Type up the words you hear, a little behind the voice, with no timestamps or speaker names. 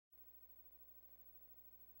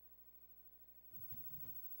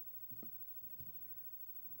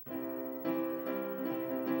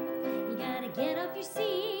off your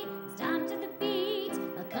seat, stomp to the beat.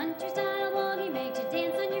 A country style boogie makes you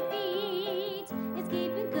dance on your feet. It's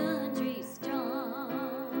keeping country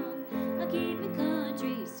strong. Keeping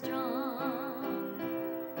country strong.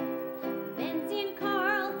 Benzee and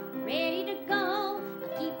Carl, ready to go.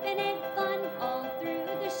 Keeping it fun all through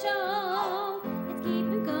the show. It's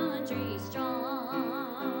keeping country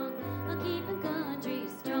strong. Keeping country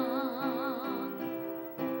strong.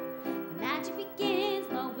 The magic begins,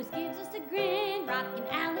 Lois gives us a grin. Rockin'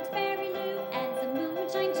 Alex, Berry Lou, and some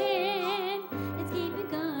moonshine gin. It's keeping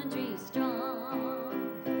country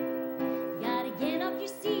strong. You gotta get off your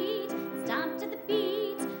seat, stomp to the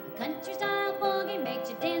beat. A country style boogie makes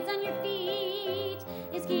you dance on your feet.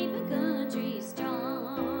 It's keeping country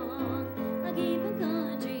strong. Keeping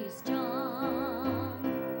country strong.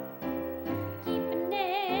 Keeping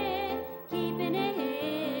it, keeping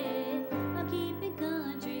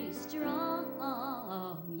country strong.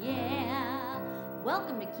 Yeah.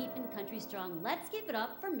 Welcome to Keeping Country Strong. Let's give it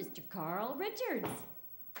up for Mr. Carl Richards.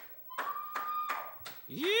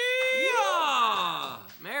 Yeah!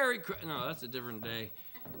 Merry Christmas. No, that's a different day.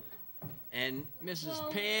 And Mrs.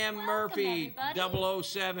 Well, Pam welcome, Murphy, everybody.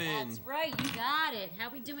 007. That's right, you got it. How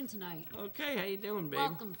we doing tonight? Okay, how you doing, babe?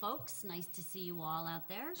 Welcome, folks. Nice to see you all out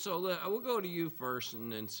there. So we'll go to you first and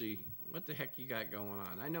then see what the heck you got going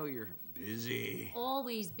on. I know you're busy.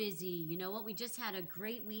 Always busy. You know what? We just had a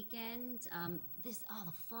great weekend. The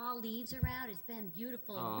fall leaves are out. It's been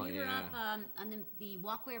beautiful. Oh, we were yeah. up on the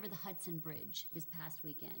walkway over the Hudson Bridge this past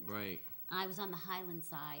weekend. Right. I was on the Highland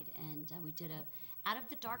side, and we did a Out of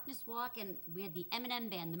the Darkness walk, and we had the M&M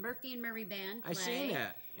band, the Murphy and Murray band play. I seen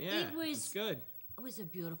that. Yeah, it's good. It was a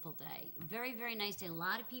beautiful day. Very, very nice day. A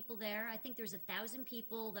lot of people there. I think there was 1,000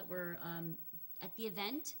 people that were at the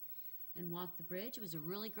event and walked the bridge. It was a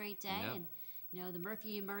really great day. Yep. And, you know, the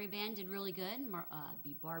Murphy and Murray band did really good.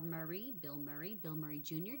 Barb Murray, Bill Murray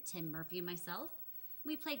Jr., Tim Murphy, and myself.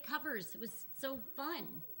 We played covers. It was so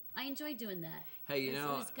fun. I enjoyed doing that. Hey, it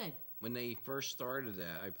was good. When they first started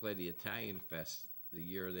that, I played the Italian Fest the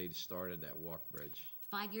year they started that walk bridge.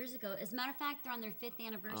 5 years ago. As a matter of fact, they're on their 5th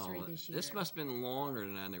anniversary this year. This must have been longer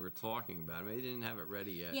than that they were talking about. I mean, they didn't have it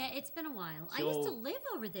ready yet. Yeah, it's been a while. I So- used to live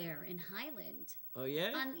over there in Highland. Oh,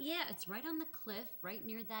 yeah? Yeah, it's right on the cliff, right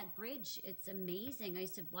near that bridge. It's amazing. I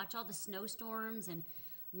used to watch all the snowstorms and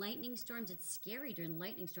lightning storms. It's scary during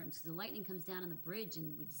lightning storms because the lightning comes down on the bridge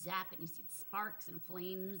and would zap it, and you see sparks and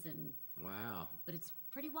flames. Wow. But it's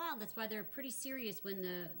pretty wild. That's why they're pretty serious when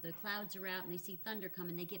the clouds are out and they see thunder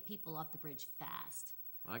coming. They get people off the bridge fast.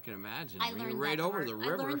 I can imagine. I You're learned right that over part. the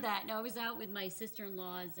river. I learned that. No, I was out with my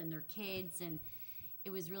sister-in-laws and their kids, and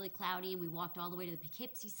it was really cloudy, and we walked all the way to the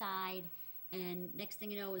Poughkeepsie side, and next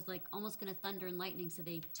thing you know, it was like almost going to thunder and lightning, so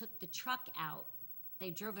they took the truck out.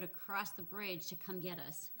 They drove it across the bridge to come get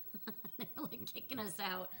us. They were like kicking us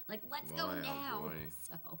out, like, let's go now. Boy.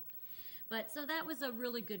 So that was a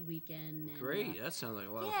really good weekend. And, Great. That sounds like a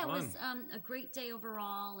lot of yeah, fun. it was a great day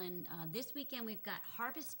overall. And this weekend we've got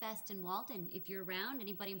Harvest Fest in Walden. If you're around,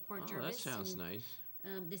 anybody in Port Jervis. That sounds nice.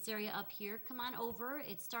 This area up here, come on over.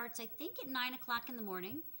 It starts, I think, at 9 o'clock in the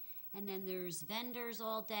morning. And then there's vendors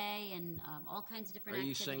all day and all kinds of different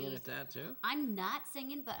activities. Are you singing at that too? I'm not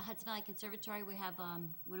singing, but Hudson Valley Conservatory, we have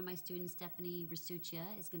one of my students, Stephanie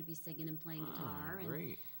Rasuccia, is going to be singing and playing guitar. Great.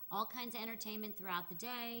 And all kinds of entertainment throughout the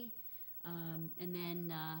day. And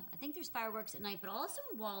then I think there's fireworks at night, but also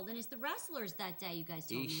in Walden is the Wrestlers that day, you guys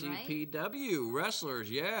told me, right? ECPW, Wrestlers,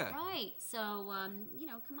 yeah. Right. So,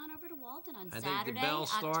 come on over to Walden on Saturday, I think the bell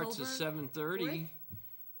starts October at 7:30 4th.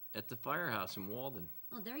 at the firehouse in Walden.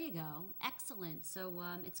 Oh, there you go. Excellent. So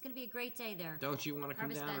it's going to be a great day there. Don't you want to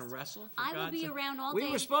come Harvest down Fest. and wrestle? I will be around all We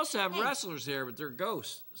day. were supposed to have Hey. wrestlers here, but they're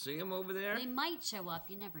ghosts. See them over there? They might show up.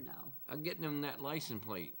 You never know. I'm getting them that license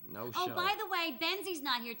plate. No Oh, show. by the way, Benzee's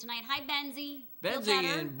not here tonight. Hi, Benzee. Feel Benzee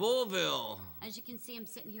better? in Bullville. As you can see, I'm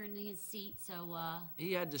sitting here in his seat, so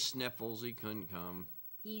He had the sniffles. He couldn't come.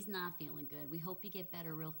 he's not feeling good. We hope you get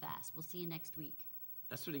better real fast. We'll see you next week.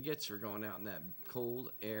 That's what he gets for going out in that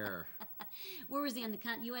cold air. Where was he, on the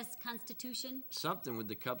U.S. Constitution? Something with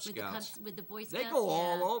the Cub With Scouts. with the Boy Scouts? They go yeah.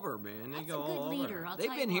 all over, man. They That's go a good all leader, over. I'll They've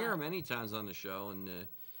tell been you here what. many times on the show, and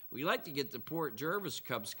we like to get the Port Jervis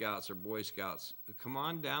Cub Scouts or Boy Scouts. Come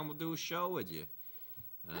on down, we'll do a show with you.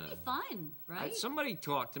 That'd be fun, right? Somebody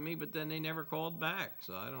talked to me, but then they never called back,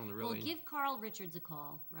 so I don't really. Well, give Carl Richards a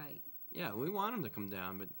call, right? Yeah, we want him to come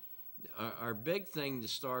down, but our big thing to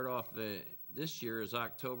start off this year is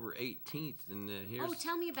October 18th, and here's. Oh,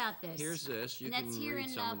 tell me about this. Here's this. You and can that's here read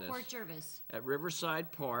in some of this. Port Jervis. At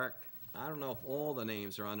Riverside Park. I don't know if all the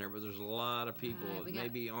names are on there, but there's a lot of people All right, that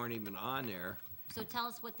maybe aren't even on there. So tell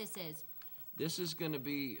us what this is. This is going to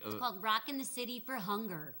be It's called Rockin' the City for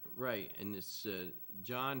Hunger. right, and it's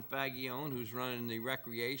John Fagione who's running the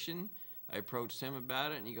recreation. I approached him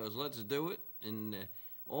about it, and he goes, "Let's do it." And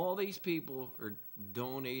all these people are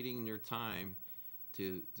donating their time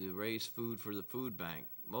to raise food for the food bank,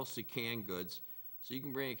 mostly canned goods. So you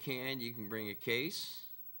can bring a can, you can bring a case.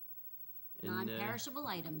 Non-perishable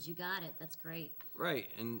items, you got it. That's great. Right,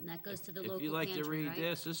 and that goes to the if local you like pantry, to read right?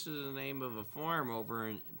 this is the name of a farm over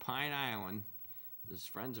in Pine Island. This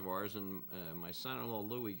friends of ours, and my son-in-law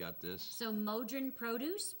Louis got this. So Modern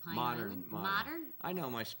Produce, Pine Modern. Island. I know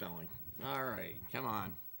my spelling. All right, come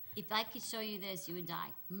on. If I could show you this, you would die.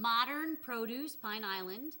 Modern Produce, Pine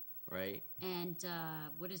Island. Right. And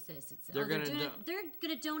what is this? It's They're gonna they're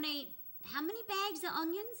gonna donate how many bags of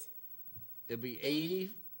onions? It'll be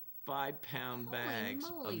 85-pound Holy bags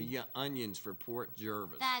of moly. onions for Port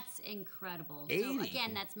Jervis. That's incredible. 80. So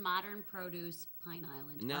again, that's Modern Produce, Pine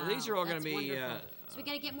Island. Now, Wow, these are all gonna that's be, wonderful. So we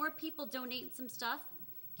got to get more people donating some stuff.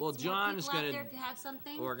 Get Well, some more John is people out gonna there if you have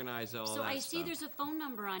something. organize all So that I stuff. see there's a phone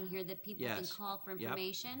number on here that people can Yes. call for Yep.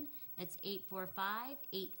 information. That's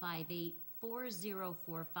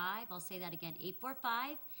 845-858-4045. I'll say that again,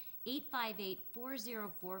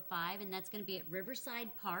 845-858-4045, and that's going to be at Riverside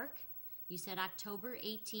Park. You said October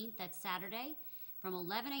 18th, that's Saturday, from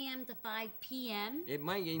 11 a.m. to 5 p.m. It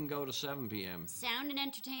might even go to 7 p.m. Sound and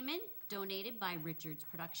entertainment donated by Richards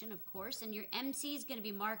Production, of course, and your MC is going to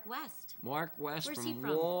be Mark West. Mark West Where's he from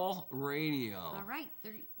from? Wall Radio. All right,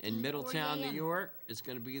 In 13:40 Middletown, New a.m. York, is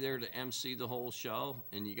going to be there to MC the whole show,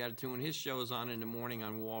 and you got to tune his shows on in the morning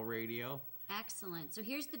on Wall Radio. Excellent. So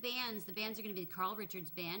here's the bands. The bands are going to be the Carl Richards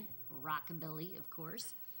Band, Rockabilly, of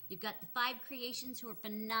course. You've got the Five Creations, who are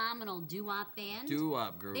phenomenal doo-wop band.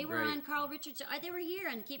 Doo-wop group, They were right. on Carl Richards. They were here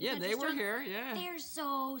on Keepin' Yeah, Country they were Strong. here, yeah. They're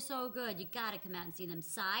so good. You got to come out and see them.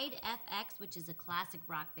 Side FX, which is a classic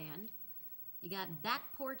rock band. You got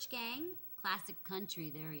Back Porch Gang, classic country.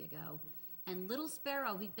 There you go. And Little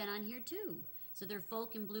Sparrow, who've been on here too. So they're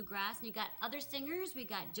folk and bluegrass. And you got other singers. We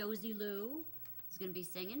got Josie Lou, who's going to be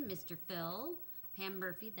singing. Mr. Phil, Pam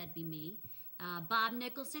Murphy, that'd be me. Bob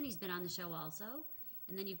Nicholson, he's been on the show also.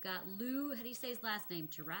 And then you've got Lou, how do you say his last name?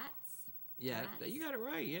 Tourette's? Yeah, you got it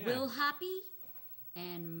right, yeah. Will Hoppy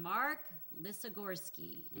and Mark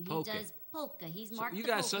Lisogorski. And Polka. he does polka. He's So Mark you the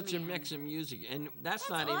got polka such man. a mix of music, and that's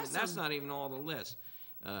That's not even all the list.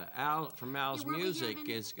 Al from Al's Yeah, weren't we Music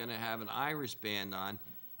having- is going to have an Irish band on,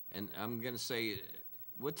 and I'm going to say,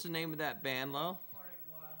 what's the name of that band, Lo?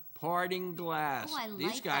 Parting Glass. Oh, I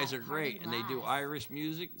These like guys that, are great, Parting and they do Glass. Irish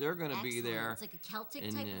music. They're going to be Excellent. there. It's like a Celtic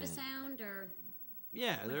And, type of a uh, sound, or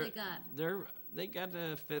Yeah, What do they got? they got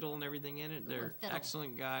the fiddle and everything in it. Ooh, a They're fiddle.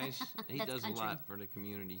 excellent guys. He That's does country. a lot for the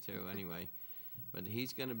community too. Anyway, but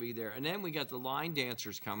he's going to be there, and then we got the line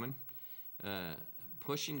dancers coming,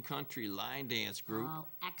 Pushing Country Line Dance Group, oh,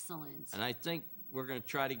 excellent. and I think we're going to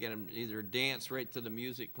try to get them either dance right to the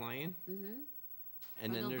music playing, and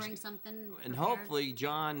Or then they'll there's bring something and prepared. hopefully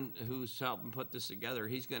John, who's helping put this together,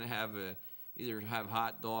 he's going to have either have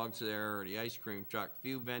hot dogs there or the ice cream truck,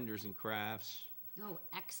 few vendors and crafts. Oh,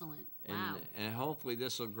 excellent! And, Wow. and hopefully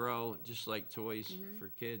this will grow just like toys for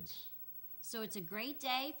kids. So it's a great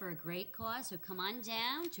day for a great cause. So come on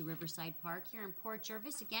down to Riverside Park here in Port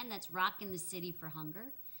Jervis. Again, that's Rockin' the City for Hunger,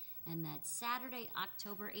 and that's Saturday,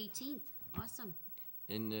 October 18th. Awesome.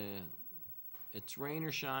 And it's rain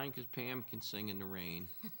or shine because Pam can sing in the rain.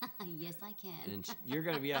 Yes, I can. And you're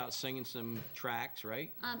going to be out singing some tracks,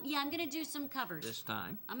 right? Yeah, I'm gonna do some covers. This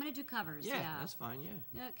time. I'm gonna do covers. Yeah, Yeah. that's fine, yeah.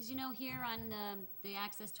 Yeah, because here on the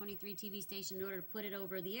Access 23 TV station, in order to put it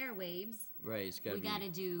over the airwaves, Right, it's got to we be. got to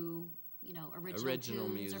do, original Original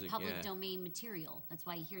tunes music, or public yeah. domain material. That's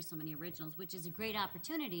why you hear so many originals, which is a great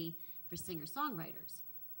opportunity for singer-songwriters.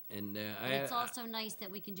 And But it's also nice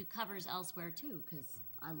that we can do covers elsewhere too, because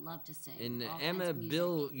I love to sing. and all kinds Emma of music.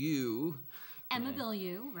 Bilyeu Emma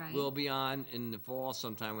Bilyeu, right? will be on in the fall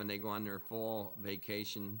sometime when they go on their fall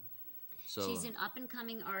vacation. So She's an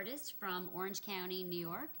up-and-coming artist from Orange County, New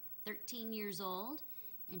York, 13 years old,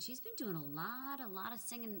 and she's been doing a lot of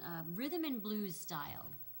singing, rhythm and blues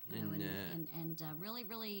style, and really,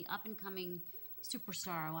 really up-and-coming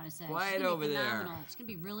superstar, I want to say. Quiet She's gonna over be there. phenomenal. She's gonna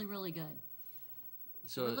be really, really good.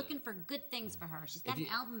 so We're looking for good things for her. She's got If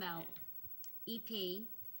an album out, EP,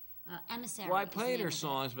 Emissary. well, I is the played name her of it.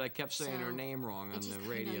 songs, but I kept saying her So, name wrong on It's the just- I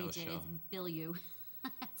know radio you did. show. It's Bilyeu.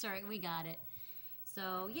 That's all right, we got it.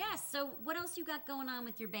 So, so what else you got going on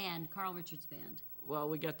with your band, Carl Richards Band? Well,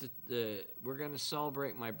 we got we're going to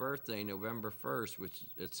celebrate my birthday November 1st, which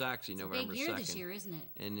it's actually It's a November big year 2nd. this year, isn't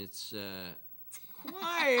it? And it's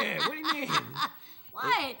quiet. What do you mean?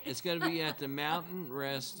 What? It's going to be at the Mountain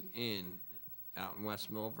Rest Inn out in West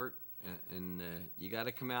Milford. and you got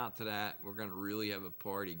to come out to that. We're going to really have a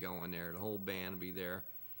party going there. The whole band will be there,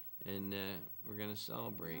 and we're going to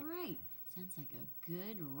celebrate. All right. Sounds like a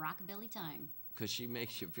good rockabilly time. Because she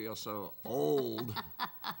makes you feel so old.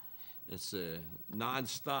 It's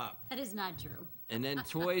nonstop. That is not true. And then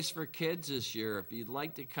toys for kids this year. If you'd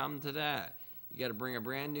like to come to that, you got to bring a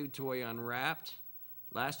brand new toy unwrapped.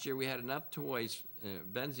 Last year we had enough toys.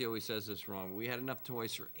 Benzee always says this wrong. We had enough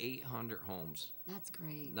toys for 800 homes. That's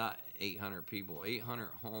great. Not 800 people, 800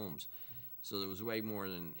 homes. So there was way more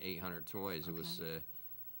than 800 toys. Okay. It was.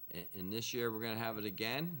 And this year we're going to have it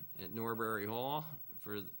again at Norbury Hall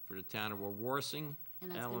for the town of Warsing,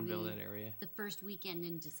 And that's going to Allenville, be that area. the first weekend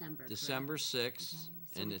in December. December 6th, Okay,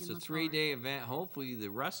 so and we it's can a look 3-day event. Hopefully the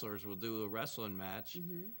wrestlers will do a wrestling match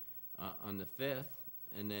Mm-hmm. on the 5th,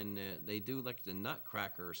 and then they do like the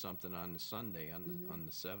Nutcracker or something on the Sunday on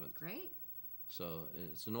the 7th. Great. So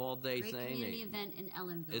it's an all-day Great thing. community event in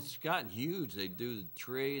Ellenville. It's gotten huge. They do the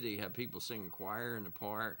tree. They have people singing choir in the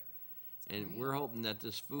park, and great. we're hoping that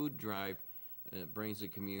this food drive brings the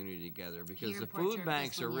community together because Here the in Port food Jervis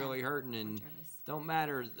banks are one, yeah. really hurting, and Port Jervis. don't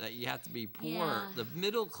matter that you have to be poor. Yeah. The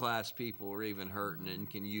middle class people are even hurting and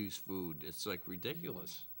can use food. It's like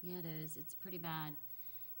ridiculous. Yeah, it is. It's pretty bad.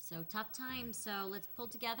 So tough times. So let's pull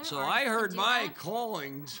together. So Artists I can heard do my that.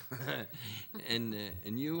 callings, and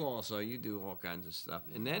you also, you do all kinds of stuff.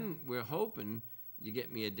 And then we're hoping you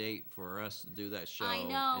get me a date for us to do that show. I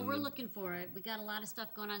know. And We're looking for it. We got a lot of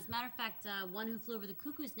stuff going on. As a matter of fact, One Who Flew Over the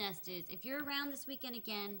Cuckoo's Nest is, if you're around this weekend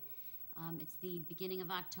again, it's the beginning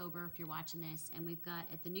of October if you're watching this, and we've got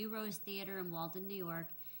at the New Rose Theater in Walden, New York,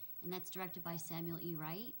 and that's directed by Samuel E.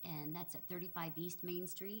 Wright, and that's at 35 East Main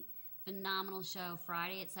Street. Phenomenal show.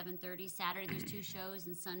 Friday at 7:30, Saturday there's 2 shows,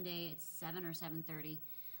 and Sunday it's 7 or 7:30.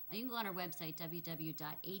 You can go on our website,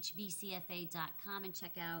 www.hvcfa.com, and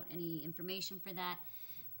check out any information for that.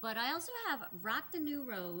 But I also have Rock the New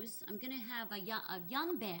Rose. I'm going to have a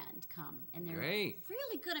young band come, and they're Great.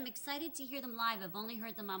 really good. I'm excited to hear them live. I've only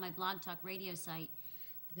heard them on my Blog Talk radio site,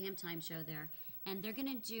 the Pam Time Show there. And they're going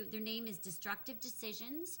to do, their name is Destructive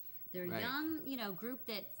Decisions. They're a Right. young, group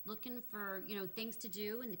that's looking for, things to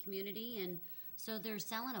do in the community. And so they're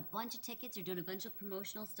selling a bunch of tickets. They're doing a bunch of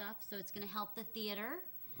promotional stuff. So it's going to help the theater.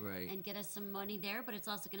 Right. And get us some money there, but it's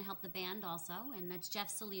also going to help the band also, and that's Jeff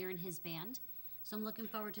Salier and his band. So I'm looking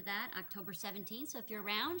forward to that, October 17th. So if you're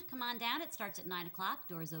around, come on down. It starts at 9 o'clock.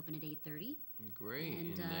 Doors open at 8:30. Great.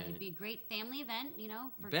 And it'd be a great family event,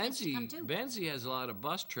 for kids to come to. Benzee has a lot of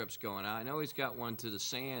bus trips going on. I know he's got one to the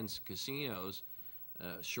Sands casinos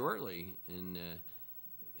shortly. And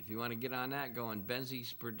if you want to get on that, go on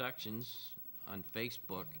Benzee's Productions on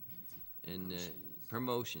Facebook and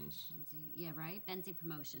promotions. Yeah, right? Benzee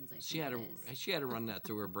Promotions, I think She had it is. to run that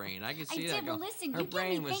through her brain. I could I see that. did. Well, go- listen, her you get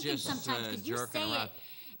brain me was thinking just sometimes because you jerking say around. it.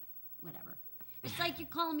 Whatever. It's like you're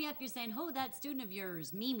calling me up. You're saying, "Oh, that student of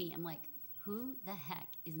yours, Mimi." I'm like, "Who the heck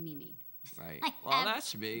is Mimi?" Right. I Well, have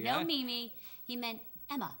that's me. No, Mimi. He meant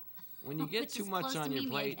Emma. When you get Which too is much close to on your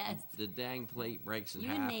Mimi, I plate, guess. the dang plate breaks in You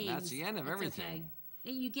half. and And names. that's the end of It's everything.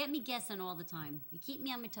 okay. You get me guessing all the time. You keep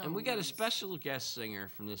me on my toes. And we got a special guest singer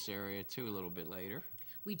from this area too a little bit later.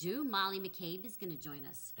 We do. Molly McCabe is going to join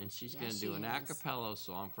us. And she's Yes, going to she do an is. acapella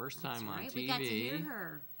song, first That's time on right. TV. We got to hear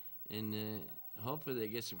her. And hopefully they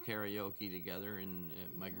get some karaoke together. And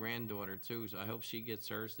my granddaughter too, so I hope she gets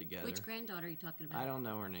hers together. Which granddaughter are you talking about? I don't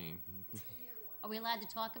know her name. Are we allowed to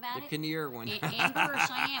talk about The it? Kinnear one. Amber or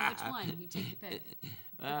Cheyenne? Which one? You take your pick.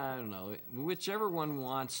 I don't know. Whichever one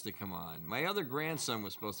wants to come on. My other grandson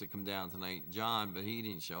was supposed to come down tonight, John, but he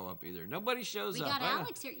didn't show up either. Nobody shows We up. got I don't-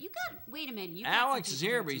 Alex here. You got. Wait a minute. You got Alex some is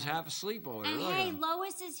people here, but he's tonight. half asleep over there. And Look at hey, him.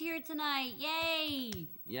 Lois is here tonight. Yay!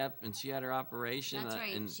 Yep, and she had her operation. That's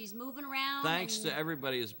right. And She's moving around. thanks and- to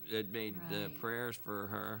everybody that made Right. prayers for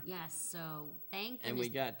her. Yes. So thank. And we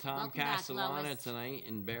goodness. got Tom Welcome back, Castellana Lois. tonight,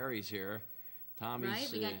 and Barry's here. Tommy's, Right,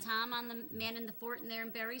 we got Tom on the Man in the Fort in there in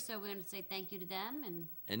Berry, so we're going to say thank you to them. And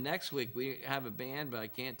And next week we have a band, but I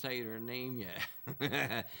can't tell you their name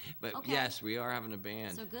yet. But Okay. yes, we are having a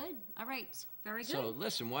band. so good. All right, very good. So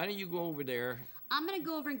listen, why don't you go over there? I'm going to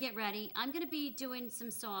go over and get ready. I'm going to be doing some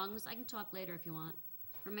songs. I can talk later if you want.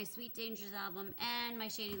 For my Sweet Dangers album and my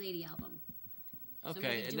Shady Lady album. I'm gonna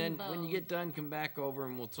Okay, be and doing then when you both. get done, come back over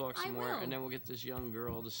and we'll talk I some more. will. And then we'll get this young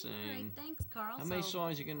girl to sing. All right, thanks, Carl. How many So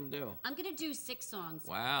songs you gonna do? I'm going to do 6 songs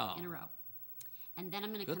Wow. in a row. And then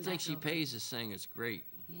I'm going to Good come thing back she over. pays to sing. It's great.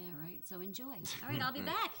 Yeah, right. So enjoy. All right, I'll be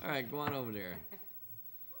back. All right, go on over there.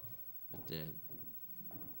 But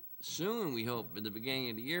soon, we hope, at the beginning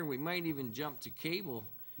of the year, we might even jump to cable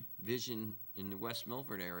vision in the West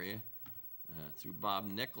Milford area through Bob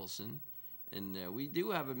Nicholson. And we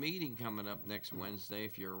do have a meeting coming up next Wednesday.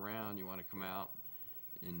 If you're around, you want to come out.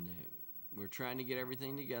 And we're trying to get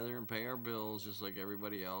everything together and pay our bills just like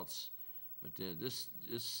everybody else. But this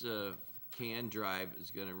can drive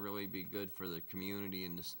is going to really be good for the community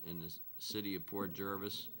in the city of Port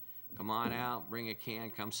Jervis. Come on out, bring a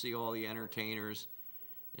can, come see all the entertainers,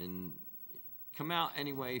 and come out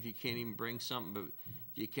anyway if you can't even bring something, but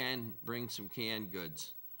if you can, bring some canned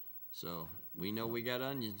goods. So we know we got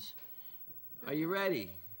onions. Are you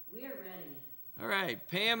ready? We are ready. All right,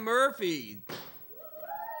 Pam Murphy.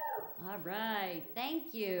 All right.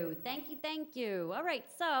 Thank you. Thank you. Thank you. All right.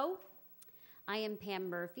 So I am Pam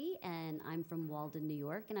Murphy, and I'm from Walden, New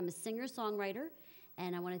York, and I'm a singer-songwriter.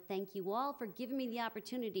 And I want to thank you all for giving me the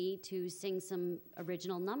opportunity to sing some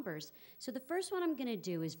original numbers. So the first one I'm going to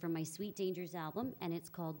do is from my Sweet Dangers album, and it's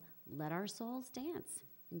called Let Our Souls Dance.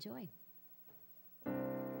 Enjoy.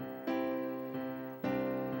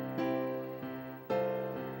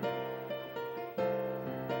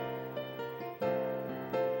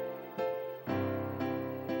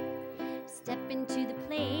 Step into the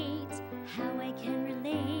plate, how I can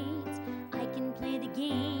relate. I can play the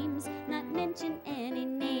games, not mention any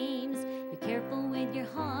names. You're careful with your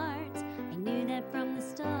heart, I knew that from the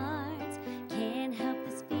start. Can't help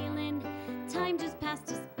this feeling, time just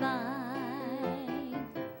passed us by.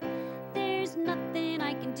 There's nothing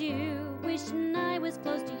I can do, wishing I was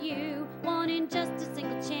close to you, wanting just a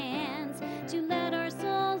single chance to let our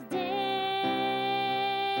souls dance,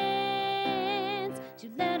 to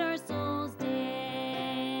let our souls dance.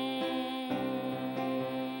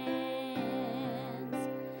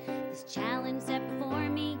 This challenge set before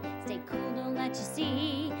me, stay cool, don't let you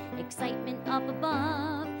see. Excitement up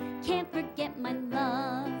above, can't forget my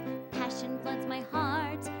love. Passion floods my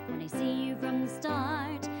heart when I see you from the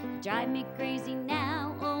start. You drive me crazy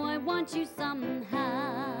now, oh I want you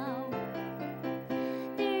somehow.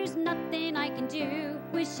 There's nothing I can do,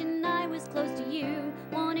 wishing I was close to you,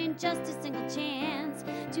 wanting just a single chance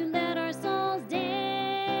to let our souls dance,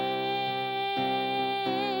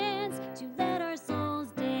 to let our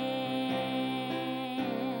souls dance.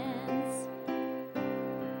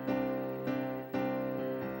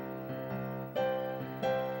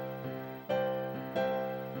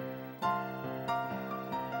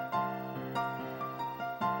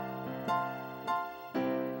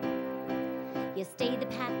 You stay the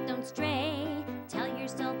path, don't stray. Tell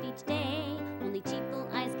yourself each day, only cheerful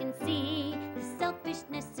eyes can see the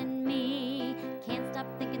selfishness in me. Can't stop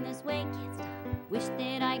thinking this way, can't stop. Wish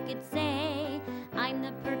that I could say I'm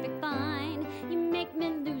the perfect find. You make me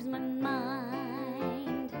lose my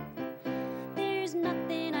mind. There's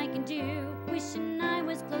nothing I can do, wishing I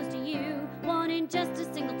was close to you, wanting just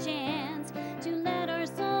a single chance to let our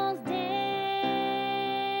souls dance,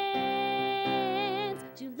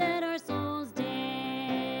 to let our souls dance.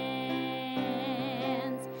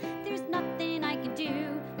 There's nothing I can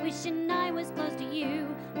do, wishing I was close to you,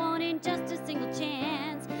 wanting just a single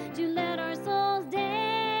chance to let our souls dance,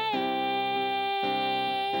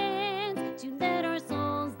 to let our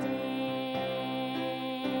souls dance.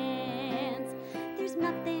 There's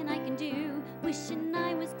nothing I can do, wishing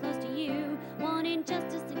I was close to you, wanting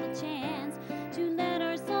just a single chance to let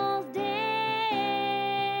our souls dance,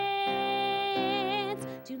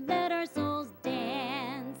 to let our souls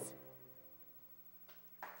dance.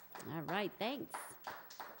 All right, thanks.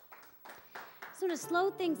 So to slow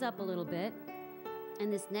things up a little bit,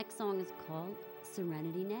 and this next song is called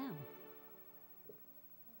Serenity Now.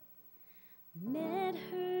 Met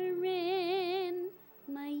her in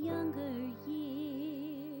my younger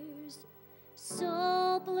years,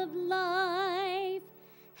 so full of life,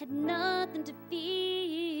 had nothing to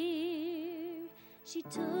fear. She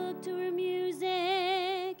took to her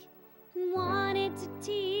music and wanted to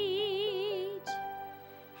teach,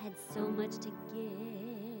 had so much to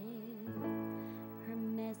give, her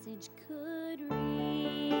message could reach.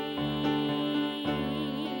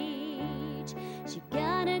 She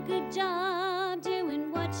got a good job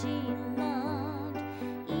doing what she loved,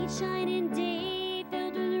 each shining day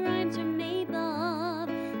filled with rhymes from above,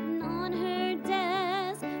 and on her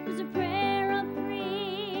desk was a prayer of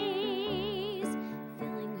praise,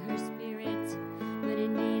 filling her spirit when it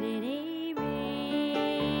needed a raise.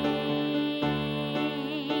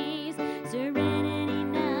 Serenity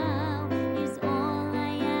now is all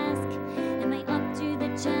I ask. Am I up to the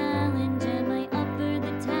challenge? Am I up for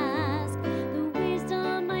the task? The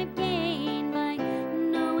wisdom I've gained by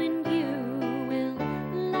knowing you will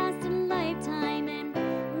last a lifetime.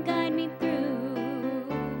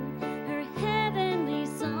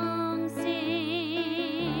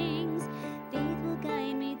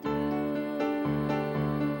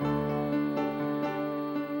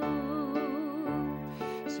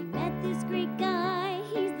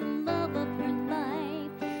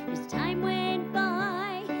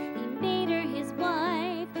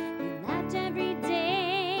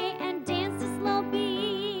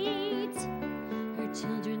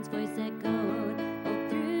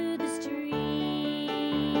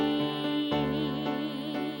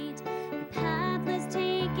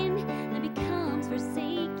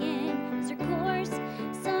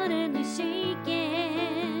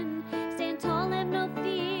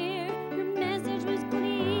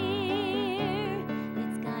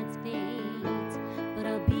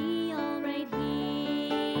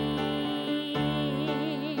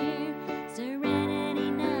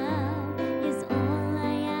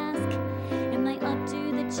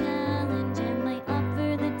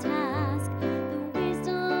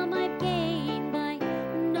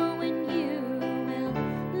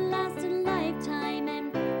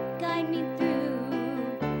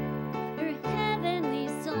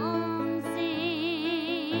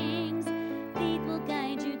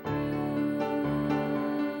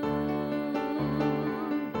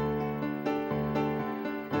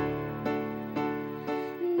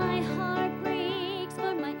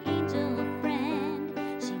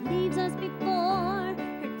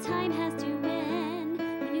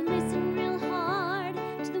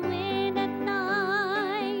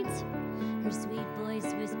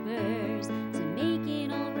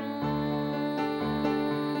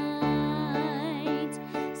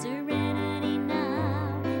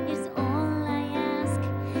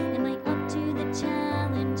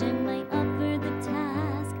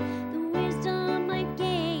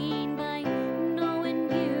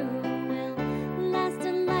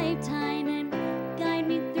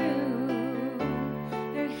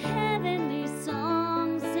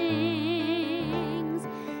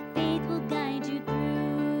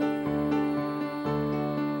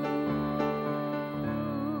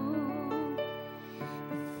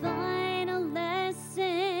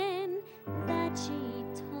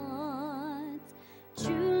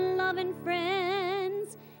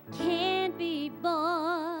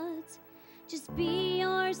 Just be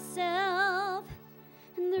yourself,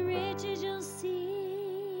 and the riches you'll see.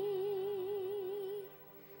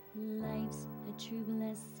 Life's a true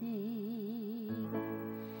blessing,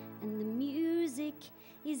 and the music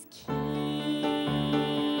is key.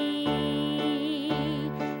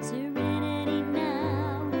 Serenity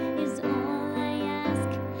now is all I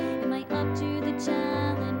ask. Am I up to the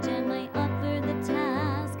challenge? Am I up for the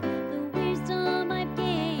task? The wisdom I've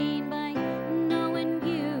gained by knowing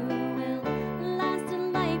you will last a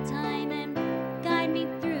lifetime and guide me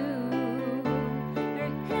through. Her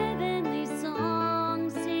heavenly song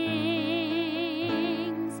sings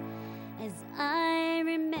as I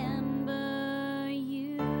remember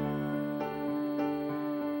you.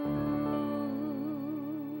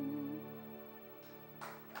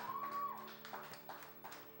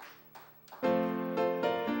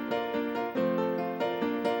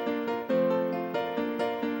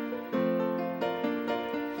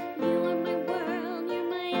 You are my world, you're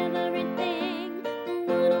my everything, the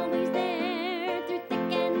one always there through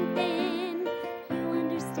thick and thin. You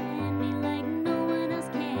understand me like no one else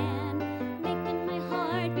can, making my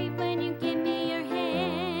heart beat when you give me your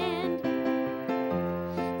hand.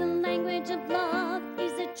 The language of love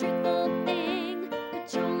is a truthful thing,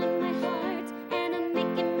 controlling my heart and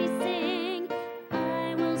making me sing.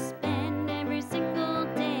 I will spend every single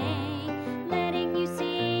day letting you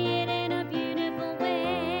see it in a beautiful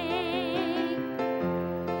way.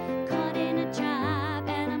 Caught in a trap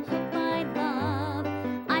and I'm hooked by love.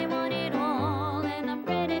 I want it all and I'm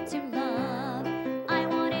ready to love. I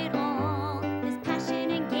want it all, this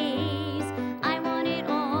passion and gaze. I want it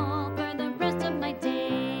all for the rest of my days.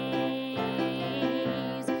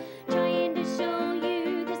 Trying to show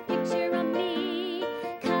you this picture of me,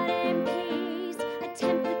 cut and paste,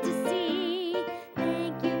 attempted to see.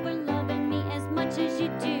 Thank you for loving me as much as you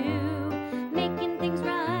do, making things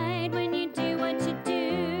right when you do what you do.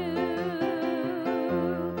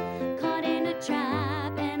 Caught in a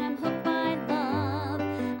trap and I'm hooked by love.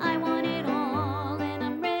 I want it all and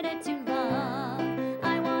I'm ready to love.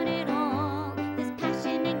 I want it all, this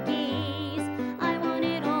passion and gaze. I want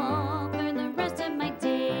it all for the rest of my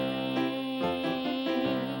days.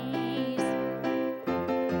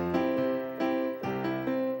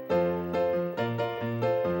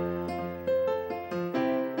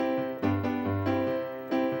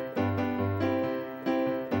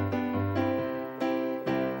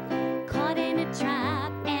 Caught in a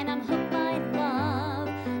trap and I'm hooked by love.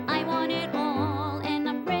 I want it all and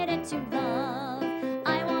I'm ready to love.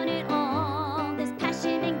 I want it all, this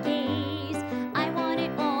passion and gaze. I want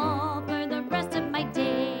it all for the rest of my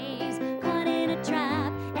days. Caught in a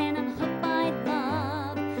trap and I'm hooked by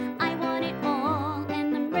love. I want it all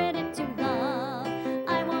and I'm ready to love.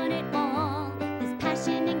 I want it all, this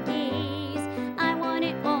passion and gaze. I want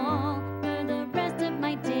it all for the rest of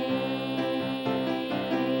my days.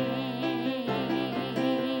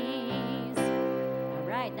 All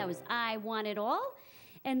right, that was I Want It All.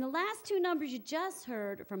 And the last two numbers you just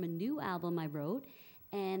heard from a new album I wrote.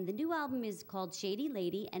 And the new album is called Shady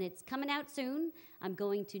Lady, and it's coming out soon. I'm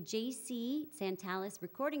going to JC Santalis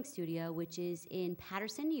Recording Studio, which is in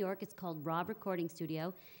Paterson, New York. It's called Rob Recording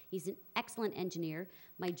Studio. He's an excellent engineer.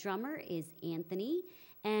 My drummer is Anthony.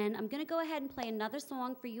 And I'm going to go ahead and play another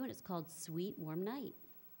song for you, and it's called Sweet Warm Night.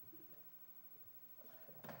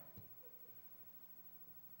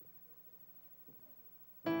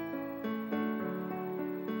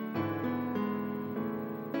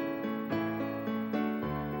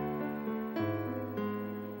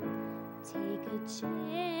 Take a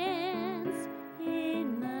chance, it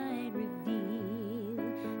might reveal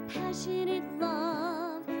passionate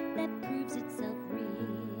love that proves itself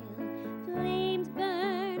real. Flames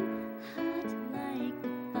burn hot like a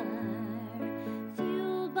fire,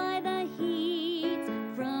 fueled by the heat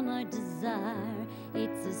from our desire.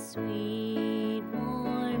 It's a sweet,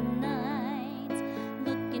 warm night,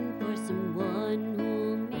 looking for someone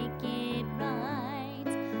who'll make it right,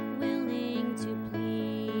 willing to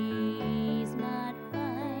please, not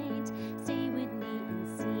fight. Stay with me and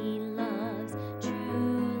see love's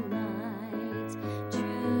true light.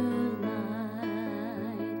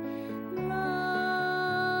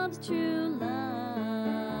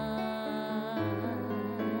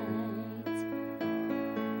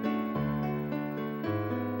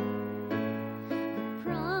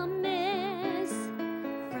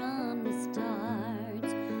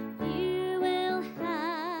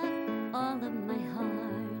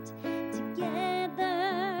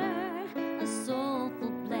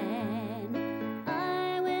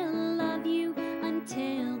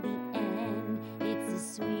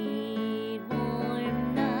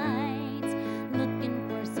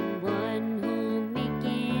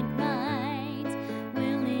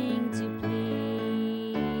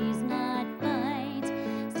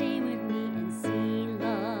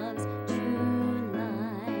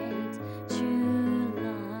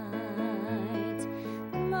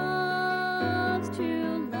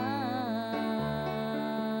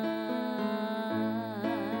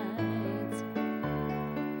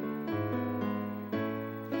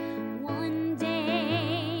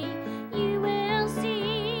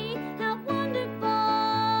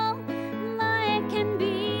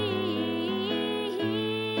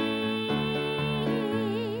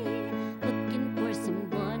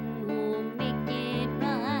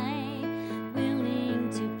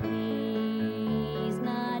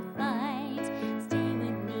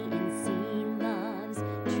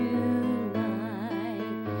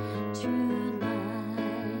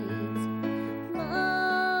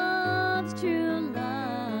 true light.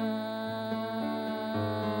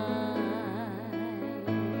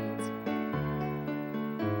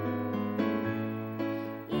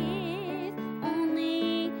 If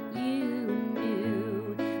only you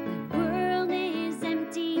knew the world is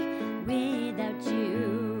empty without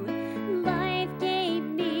you. Life gave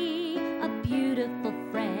me a beautiful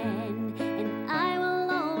friend, and I will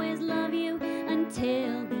always love you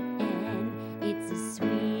until the end. It's a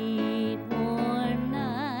sweet, warm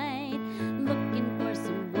night, looking for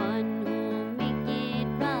someone who'll make it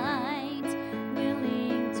right,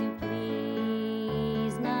 willing to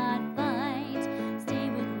please, not fight. Stay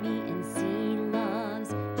with me and see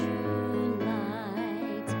love's true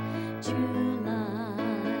light, true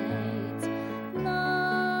light,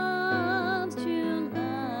 love's true light.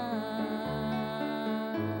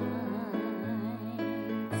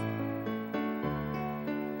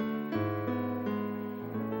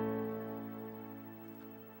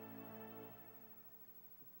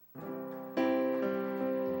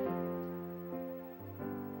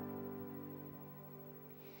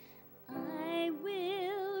 I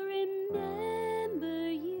will remember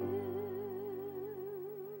you.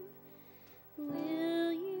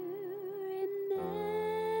 Will you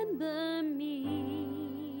remember me?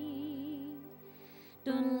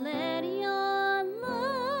 Don't let your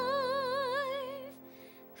life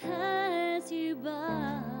pass you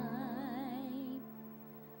by.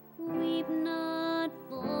 Weep not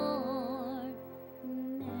for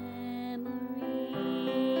memories.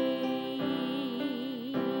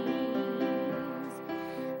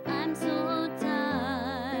 I'm so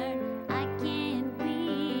tired, I can't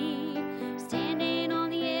weep, standing on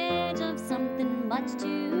the edge of something much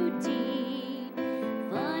too deep.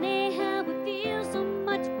 Funny how we feel so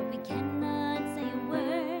much, but we cannot say a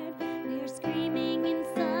word. We are screaming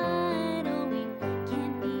inside, oh, we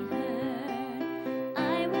can't be heard.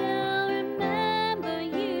 I will remember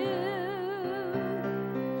you.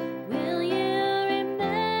 Will you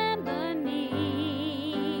remember me?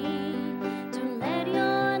 Don't let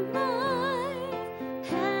your life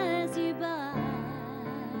pass you by.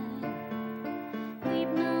 Weep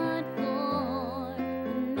not for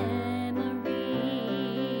the memories.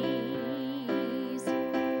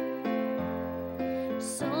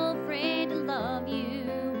 So afraid to love you,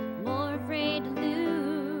 more afraid to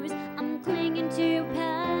lose. I'm clinging to a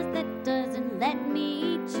past that doesn't let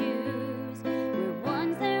me choose. Where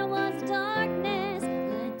once there was darkness,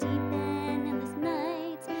 a deep and endless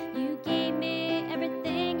night. You gave me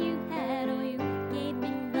everything you had, oh, you gave me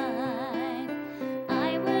life.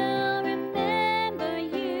 I will remember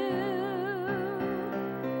you.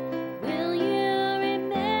 Will you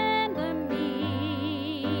remember me?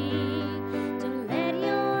 Don't let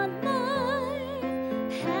your life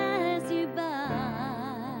pass you by.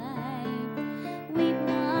 Weep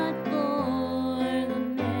not for the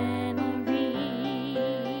memories.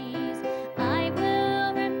 I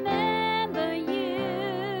will remember you.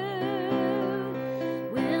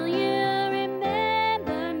 Will you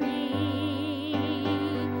remember me?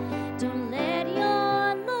 Don't let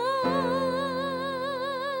your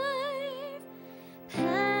life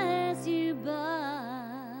pass you by.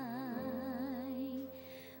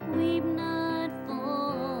 Weep not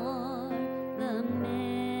for the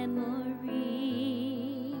memories.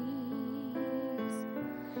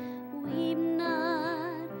 Weep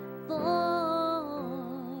not for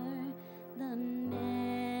the memories.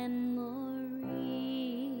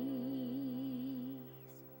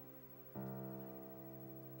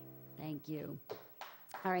 Thank you.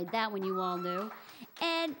 All right, that one you all knew.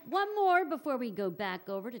 And one more before we go back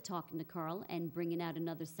over to talking to Carl and bringing out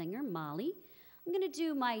another singer, Molly. I'm going to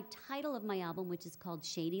do my title of my album, which is called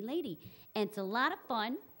Shady Lady. And it's a lot of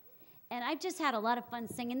fun. And I've just had a lot of fun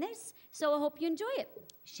singing this, so I hope you enjoy it.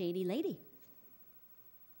 Shady Lady.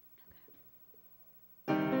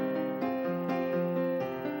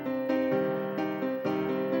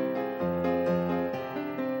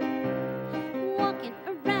 Walking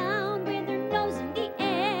around with her nose in the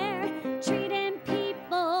air, treating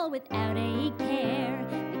people without a care,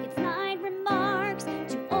 making snide remarks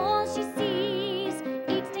to all she sees.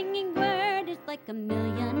 Each stinging word is like a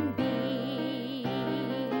million bees.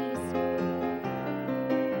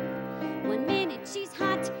 One minute she's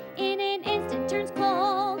hot, in an instant turns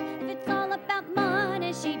cold. If it's all about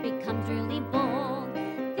money, she becomes really bold.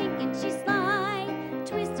 Thinking she's sly,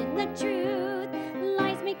 twisting the truth.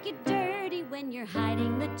 Lies make you dirty when you're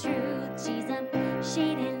hiding the truth. She's a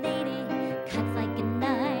shady lady, cuts like a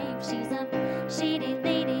knife. She's a shady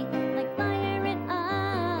lady, like fire in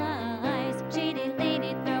eyes. Shady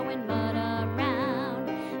lady throwing mud around,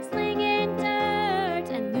 slinging dirt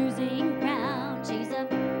and losing ground. She's a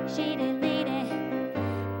shady lady.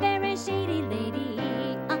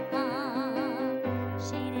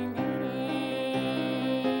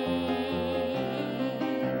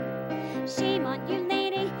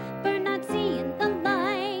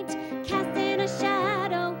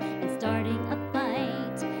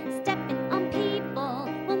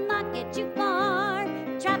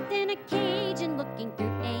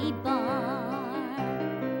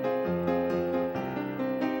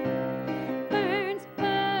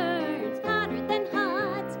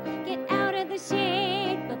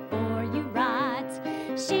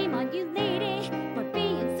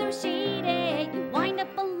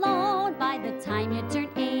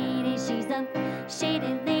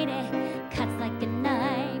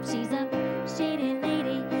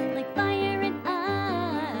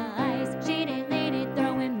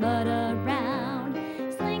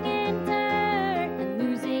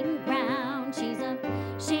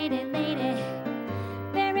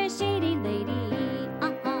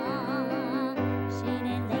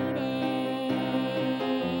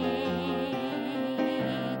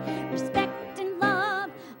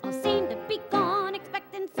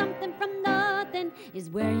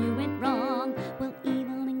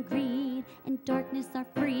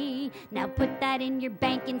 Now put that in your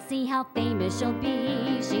bank and see how famous she'll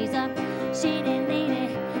be. She's a shady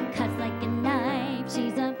lady, cuts like a knife.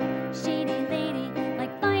 She's a shady lady,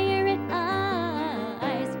 like fire and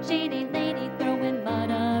ice. Shady lady, throwing mud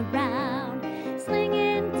around,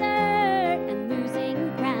 slinging dirt and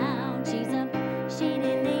losing ground. She's a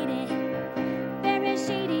shady lady, very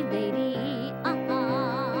shady lady.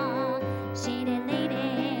 Shady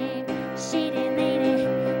lady, shady lady,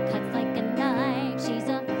 cuts like a knife. She's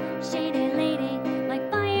a shady lady, like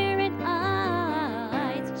fire and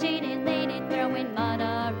ice. Shady lady, throwing mud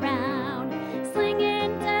around,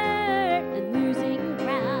 slinging dirt and losing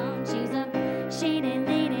ground. She's a shady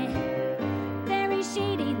lady, very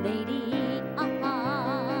shady lady.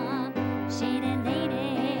 Shady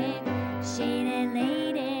lady, shady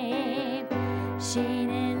lady,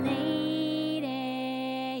 shady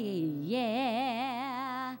lady,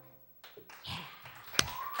 yeah.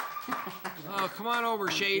 Oh, come on over,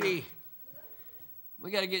 Shady.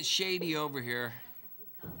 We got to get Shady over here.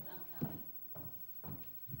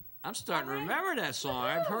 I'm starting to remember that song.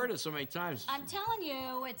 I've heard it so many times. I'm telling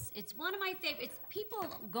you, it's one of my favorites. People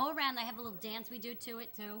go around, they have a little dance we do to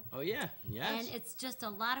it too. Oh, yeah. Yes. And it's just a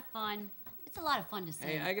lot of fun. It's a lot of fun to sing.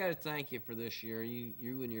 Hey, I got to thank you for this year. You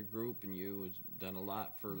and your group and you has done a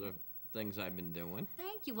lot for the things I've been doing.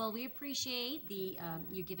 Thank you. Well, we appreciate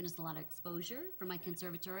you giving us a lot of exposure for my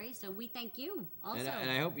conservatory, so we thank you also. And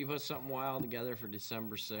I hope you put something wild together for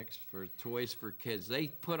December 6th for Toys for Kids. They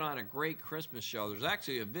put on a great Christmas show. There's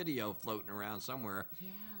actually a video floating around somewhere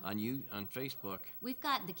on Facebook. We've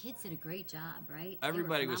got, the kids did a great job, right?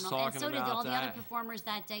 Everybody was talking and so did about all the other that. performers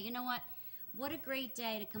that day. You know what? What a great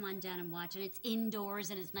day to come on down and watch. And it's indoors,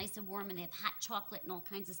 and it's nice and warm, and they have hot chocolate and all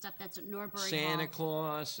kinds of stuff. That's at Norbury Santa Hall.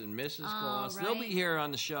 Claus and Mrs. Claus. right. They'll be here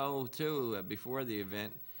on the show, too, before the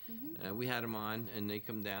event. We had them on, and they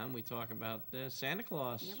come down. We talk about Santa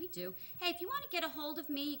Claus. Yeah, we do. Hey, if you want to get a hold of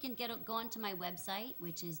me, you can go onto my website,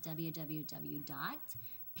 which is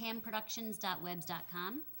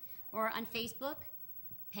www.pamproductions.webs.com, or on Facebook,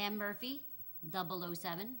 Pam Murphy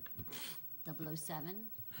 007. 007.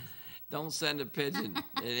 Don't send a pigeon.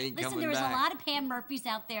 It ain't Listen, coming there's back. a lot of Pam Murphys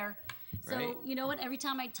out there. So, Right. you know what? Every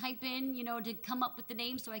time I type in, to come up with the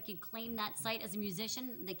name so I could claim that site as a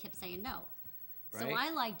musician, they kept saying no. So Right. I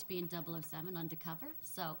liked being 007 undercover.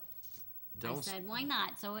 So I said, why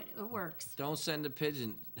not? So it works. Don't send a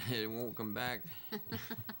pigeon. It won't come back.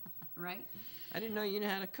 Right? I didn't know you knew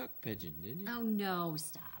how to cook pigeon, did you? Oh, no,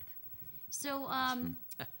 stop. So,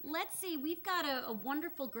 let's see. We've got a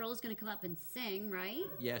wonderful girl who's going to come up and sing, right?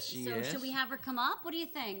 Yes, she so is. should we have her come up? What do you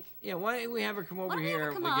think? Yeah, why don't we have her come over don't we have her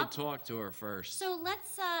here? come We up? can talk to her first. So let's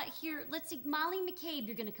see. Molly McCabe,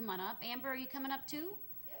 you're going to come on up. Amber, are you coming up too?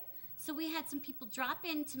 Yep. So we had some people drop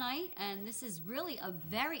in tonight, and this is really a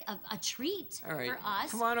treat All right, for us.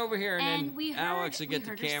 come on over here, and then we heard, Alex will get we the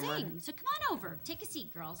heard her camera. sing. So come on over. Take a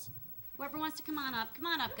seat, girls. Whoever wants to come on up,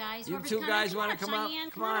 guys. You Whoever's two coming, guys want to come up?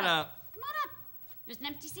 Cheyenne, Come on up. Come on up. There's an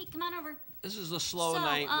empty seat. Come on over. This is a slow So,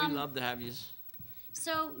 night. We love to have you.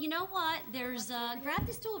 So you know what? There's grab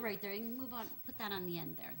the stool right there. You can move on. Put that on the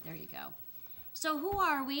end there. There you go. So who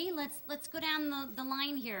are we? Let's go down the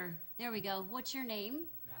line here. There we go. What's your name?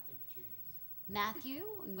 Matthew Petrunas. Matthew.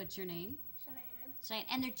 And what's your name? Cheyenne. Cheyenne.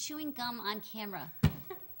 And they're chewing gum on camera.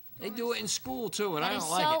 They do it in school, too, and That I is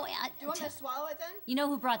don't like so. it. Do you want me to swallow it then? You know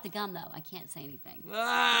who brought the gum though? I can't say anything.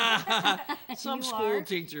 Ah, some You school are?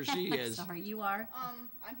 teacher she is. Sorry, you are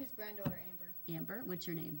I'm his granddaughter, Amber. Amber. What's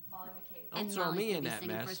your name? Molly McCabe. Don't And throw Molly's me gonna in be that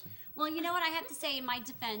singing mess. first. Well, you know what? I have to say in my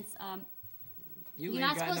defense. You You're ain't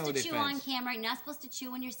not got supposed no to chew on defense. camera. You're not supposed to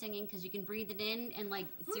chew when you're singing because you can breathe it in and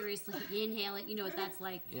seriously you inhale it. You know what that's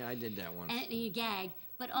like. Yeah, I did that once. And you gag.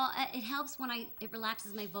 But it helps when it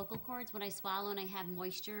relaxes my vocal cords when I swallow and I have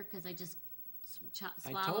moisture because I just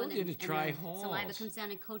swallow. told and you then- to try and then saliva Halls. comes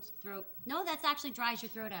down and coats the throat. No, that's actually dries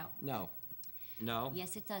your throat out. No.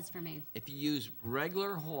 Yes, it does for me. If you use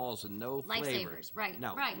regular Halls and no flavor. Lifesavers, right?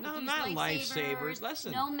 No, right. no, Use not lifesavers.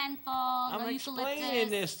 Listen, No menthol. I'm no explaining eucalyptus.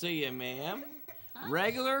 this to you, ma'am.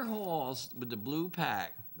 Regular Halls with the blue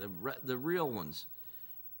pack, the real ones.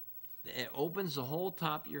 It opens the whole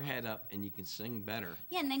top of your head up, and you can sing better.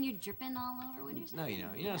 Yeah, and then you're dripping all over when you're singing. No, you know,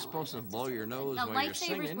 you're not what? supposed to That's blow just your what it is. nose No, while you're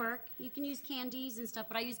lifesavers singing. work. You can use candies and stuff,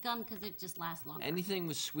 but I use gum because it just lasts longer. Anything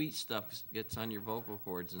with sweet stuff gets on your vocal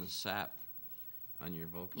cords and sap on your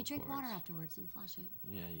vocal cords. You drink water afterwards and flush it.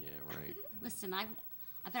 Yeah, right. Listen, I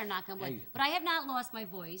better knock on wood. Hey. But I have not lost my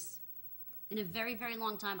voice in a very, very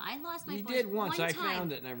long time. I lost my You voice did once. one I time.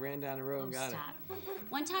 found it, and I ran down the road Oh, and got stop.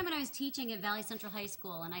 One time when I was teaching at Valley Central High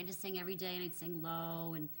School, and I just sing every day, and I'd sing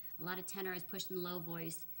low, and a lot of tenor. I was pushing the low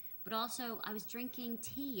voice. but also I was drinking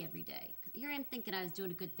tea every day. Here I am thinking I was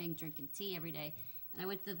doing a good thing, drinking tea every day. And I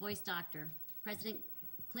went to the voice doctor, President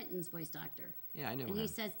Clinton's voice doctor. Yeah, I know And him. he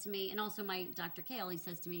says to me, and also my Dr. Kale, he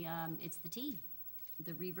says to me, it's the tea,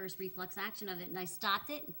 the reverse reflux action of it. And I stopped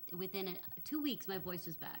it. Within 2 weeks, my voice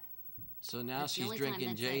was back. So now That's the she's only time, drinking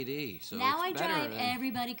that's it. JD. So Now I it's better drive than-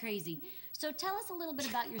 everybody crazy. So tell us a little bit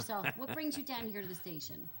about yourself. What brings you down here to the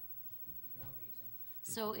station? No reason.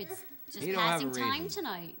 So it's just You don't have a passing time reason.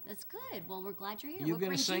 tonight. That's good. Well, we're glad you're here. You what gonna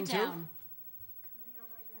brings sing you too? down? Coming on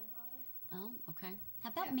my grandfather. Oh, okay. How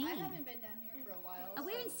about Yeah, me? I haven't been down here for a while. Oh,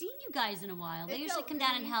 we so- haven't seen you guys in a while. They It usually felt come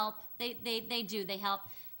down and really- help. They do. They help.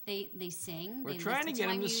 They sing. We're they trying to listen get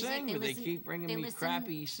my them to music, sing, but they listen- keep bringing they me listen-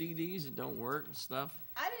 crappy CDs that don't work and stuff.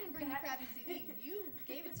 I didn't bring the crappy CD. You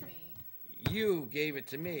gave it to me. You gave it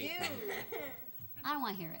to me. You. I don't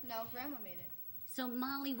want to hear it. No, Grandma made it. So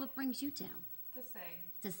Molly, what brings you down? To sing.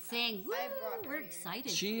 To sing. Woo, I brought her we're here.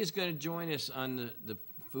 excited. She is going to join us on the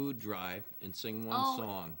food drive and sing one oh,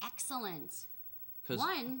 song. excellent. 'Cause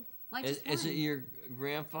One? Why Is, just one? is it your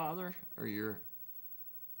grandfather or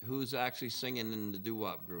who's actually singing in the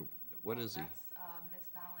doo-wop group? What is he? That's Miss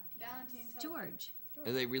Valentine. Valentine's George.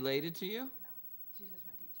 Are they related to you? She's just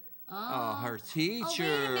my teacher. Oh, her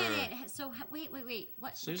teacher. Oh, wait a minute. So, wait.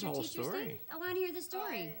 What? So there's what's a your whole teacher's story. name? I want to hear the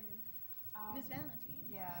story. Miss Valentine.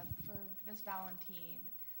 Yeah, for Miss Valentine,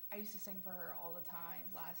 I used to sing for her all the time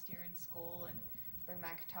last year in school and bring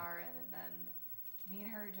my guitar in, and then me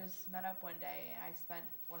and her just met up one day, and I spent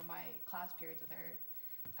one of my class periods with her,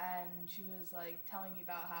 and she was like telling me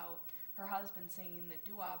about how her husband's singing the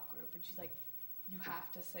doo-wop group, and she's like, "You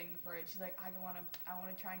have to sing for it." She's like, I want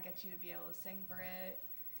to try and get you to be able to sing for it."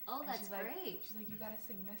 Oh, And that's she's like, great. She's like, "You gotta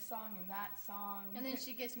sing this song and that song." And then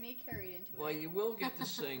she gets me carried into Well, it. you will get to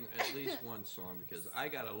sing at least one song because I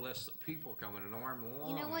got a list of people coming an arm long.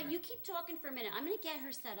 You know what? here. You keep talking for a minute. I'm going to get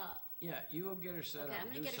her set up. Yeah, you will get her set Okay, up. I'm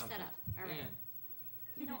gonna do get her set something. up. All right. Man,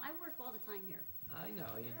 You know, I work all the time here. I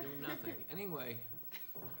know, you do nothing. Anyway,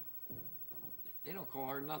 they don't call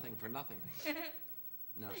her nothing for nothing.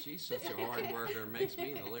 No, she's such a hard worker, it makes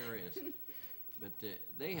me delirious. But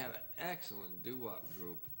they have an excellent doo-wop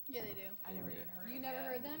group. Yeah, they do. I never even heard. You of never it.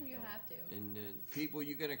 heard them? You have to. And people,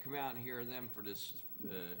 you're going to come out and hear them for this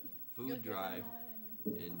You'll food hear drive.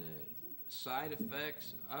 them And side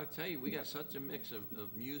effects, I'll tell you, we got such a mix of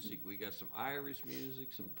music. We got some Irish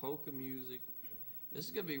music, some polka music. This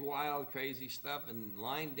is going to be wild, crazy stuff. And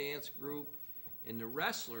line dance group. And the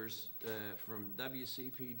wrestlers from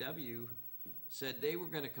WCPW said they were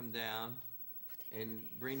going to come down and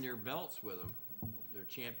bring their belts with them, their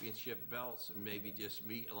championship belts, and maybe just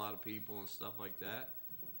meet a lot of people and stuff like that.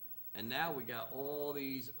 And now we got all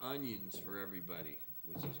these onions for everybody,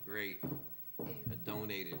 which is great.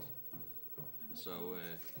 Donated. So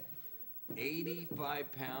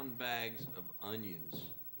 85-pound bags of onions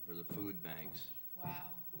for the food banks. Wow.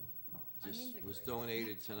 Just Onions are was great.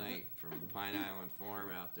 donated tonight from Pine Island Farm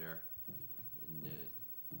out there. And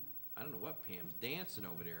I don't know what Pam's dancing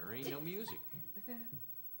over there. There ain't no music.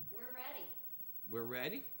 We're ready. We're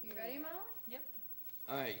ready? You ready, Molly? Yep.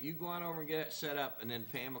 All right, you go on over and get it set up, and then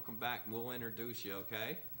Pam will come back and we'll introduce you,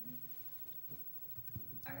 okay?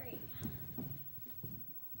 All right.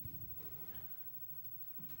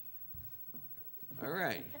 All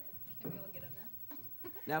right. Can we all get up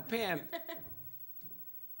now? Now, Pam.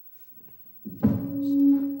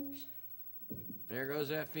 There goes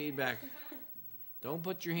that feedback. Don't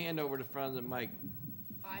put your hand over the front of the mic.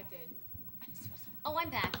 I did. Oh, I'm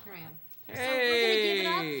back. Here I am. Hey! So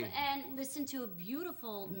we're going to give it up and listen to a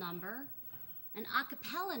beautiful number, an a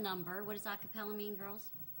cappella number. What does a cappella mean, girls?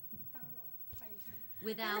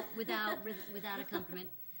 Without accompaniment.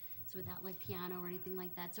 So without like piano or anything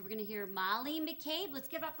like that. So we're going to hear Molly McCabe. Let's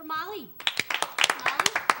give it up for Molly.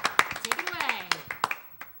 Molly, take it away.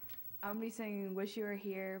 I'm gonna be singing "Wish You Were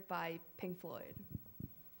Here" by Pink Floyd.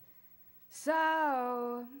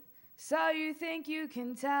 So you think you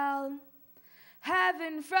can tell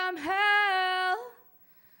heaven from hell,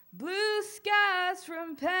 blue skies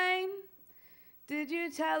from pain? Did you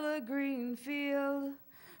tell a green field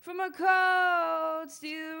from a cold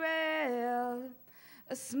steel rail,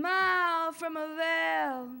 a smile from a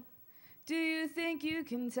veil? Do you think you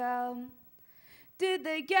can tell? Did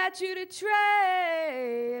they get you to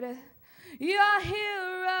trade your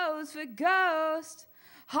heroes for ghosts,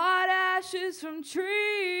 hot ashes from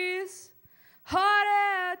trees, hot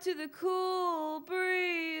air to the cool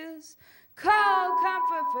breeze, cold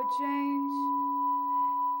comfort for change?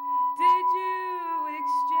 Did you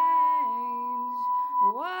exchange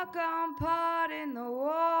walk on part in the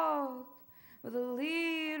walk with a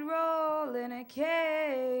lead role in a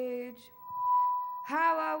cage?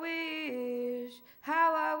 how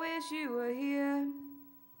I wish you were here.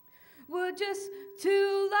 We're just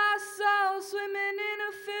two lost souls swimming in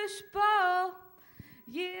a fishbowl,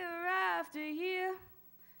 year after year,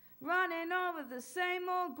 running over the same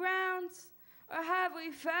old grounds. Or have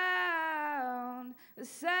we found the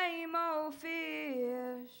same old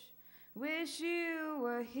fish? Wish you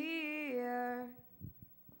were here.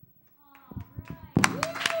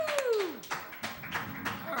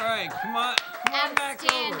 All right, come on back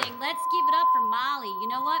over. Outstanding. Let's give it up for Molly. You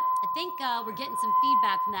know what? I think we're getting some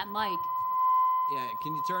feedback from that mic. Yeah,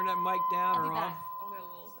 can you turn that mic down I'll or be off? back.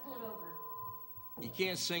 Pull it over. You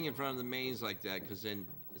can't sing in front of the mains like that, because then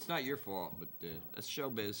it's not your fault, but that's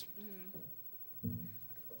showbiz.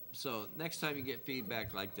 So next time you get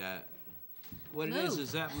feedback like that, what it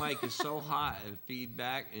is that mic is so hot and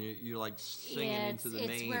feedback, and you're like singing into the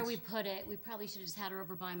mains. It's where we put it. We probably should have just had her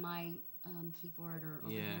over by my keyboard or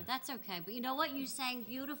over here. That's okay. But you know what? You sang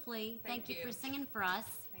beautifully. Thank you for singing for us.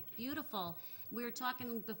 Thank you. Beautiful. We were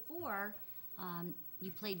talking before.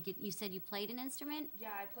 You said you played an instrument? Yeah,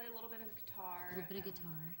 I play a little bit of guitar. A little bit of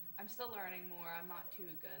guitar. I'm still learning more. I'm not too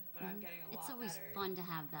good, but I'm getting a lot It's always better. fun to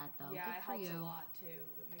have that, though. Yeah, Good it for helps you. a lot too.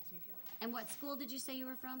 It makes me feel better. And what school did you say you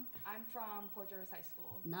were from? I'm from Port Jervis High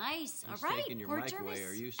School. Nice. He's All right. taking your Port mic away.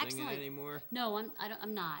 Jervis. Are you singing Excellent. anymore? No, I'm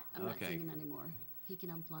not. I'm not Okay. singing anymore. He can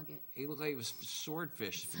unplug it. He looked like he was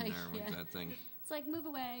swordfish from like, there with yeah. that thing. It's like, move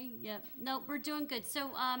away. Yep. No, we're doing good.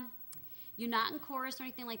 So, you're not in chorus or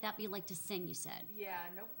anything like that, but you like to sing, you said. Yeah,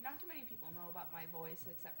 no, not too many people know about my voice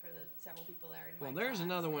except for the several people there in Well, my there's class.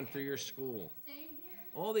 another one for your school.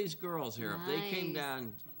 All these girls here, if they came Nice.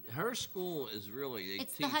 down, her school is really, they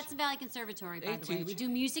It's teach. the Hudson Valley Conservatory, by They the way. We teach- do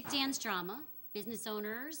music, dance, drama, business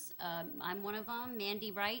owners. I'm one of them.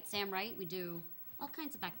 Mandy Wright, Sam Wright. We do all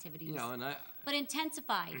kinds of activities. You know, and But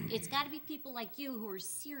intensified. It's got to be people like you who are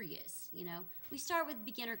serious, you know. We start with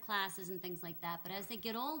beginner classes and things like that, but as they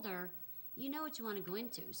get older, you know what you want to go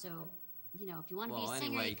into. So, you know, if you want to well, be a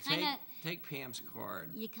singer, anyway, you kind of take Pam's card.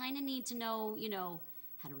 you kind of need to know, you know,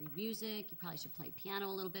 how to read music. You probably should play piano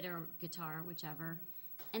a little bit or guitar, whichever.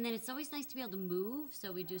 And then it's always nice to be able to move.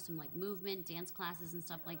 So we do some like movement, dance classes and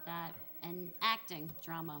stuff like that, and acting,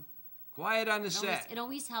 drama. Quiet on the set. It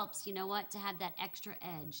always helps, you know what, to have that extra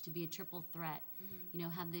edge, to be a triple threat. You know,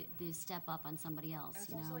 have the step up on somebody else. And it's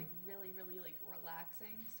you know. also like really, really like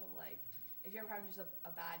relaxing. So like, if you're ever having just a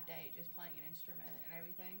bad day, just playing an instrument and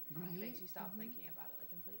everything, Right. it makes you stop thinking about it like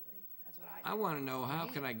completely. That's what I do. I want to know, how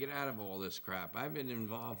Right. can I get out of all this crap? I've been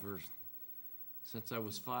involved since I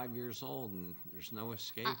was 5 years old, and there's no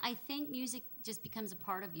escape. I think music just becomes a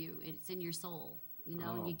part of you. It's in your soul. You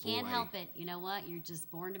know, Oh, you can't boy. help it. You know what? You're just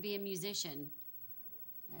born to be a musician.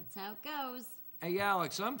 That's how it goes. Hey,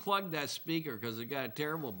 Alex, unplug that speaker because it got a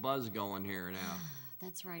terrible buzz going here now.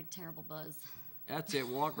 That's right, terrible buzz. That's it.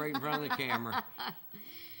 Walk right in front of the camera.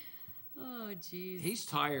 Oh, jeez. He's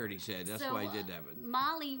tired, he said. That's So, why he did that. But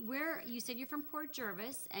Molly, you said you're from Port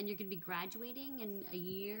Jervis, and you're going to be graduating in a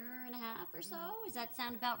year and a half or so. Does that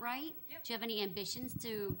sound about right? Yep. Do you have any ambitions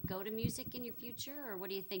to go to music in your future, or what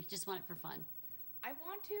do you think? You just want it for fun? I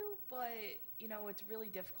want to, but you know, it's really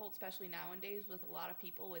difficult, especially nowadays with a lot of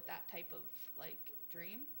people with that type of like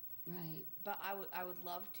dream. Right. But I would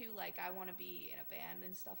love to. Like, I want to be in a band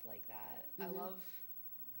and stuff like that. I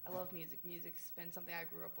love music. Music's been something I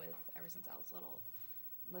grew up with ever since I was little.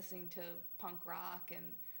 Listening to punk rock and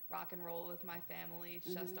rock and roll with my family.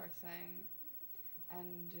 It's just our thing.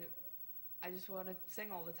 And I just want to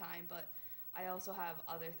sing all the time, but I also have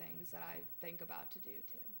other things that I think about to do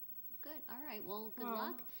too. Good. All right. Well, good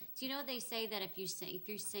luck. Do you know they say that if you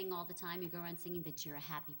sing all the time, you go around singing, that you're a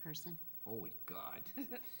happy person? holy God.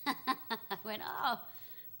 I went, oh,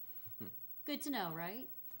 good to know, right?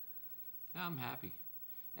 I'm happy.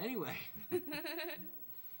 Anyway,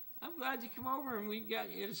 I'm glad you come over and we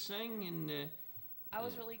got you to sing, and I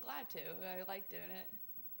was really glad to. I like doing it.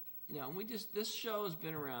 you know, this show has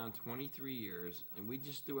been around 23 years, and we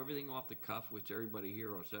just do everything off the cuff, which everybody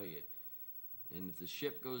here will tell you. And if the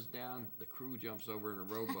ship goes down, the crew jumps over in a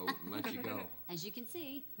rowboat and lets you go. As you can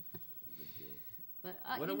see. But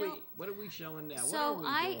What are we showing now? So what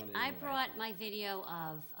are we doing I anyway? brought my video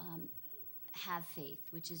of Have Faith,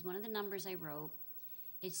 which is one of the numbers I wrote.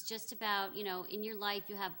 It's just about, you know, in your life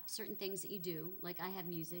you have certain things that you do. Like I have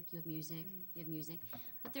music, you have music, you have music.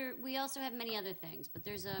 But we also have many other things. But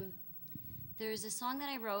there's a song that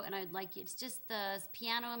I wrote, and I'd like you. It's just the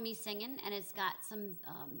piano and me singing, and it's got some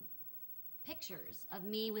pictures of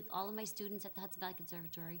me with all of my students at the Hudson Valley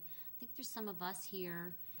Conservatory. I think there's some of us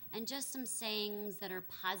here, and just some sayings that are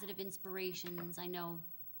positive inspirations I know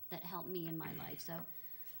that help me in my life. So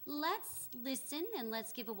let's listen and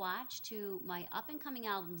let's give a watch to my up-and-coming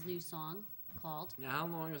album's new song called Now, how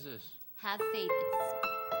long is this? Have Faith. It's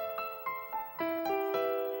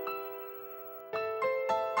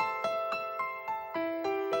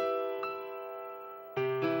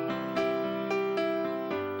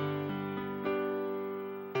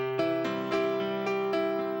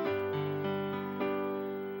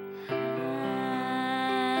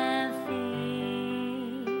Have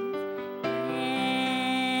faith,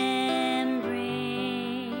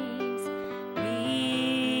 embrace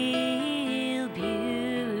real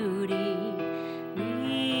beauty,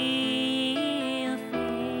 real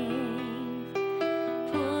faith.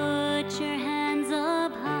 Put your hands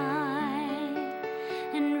up high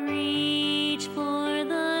and reach for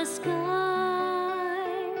the sky.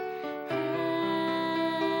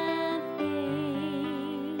 Have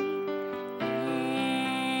faith,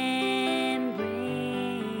 embrace.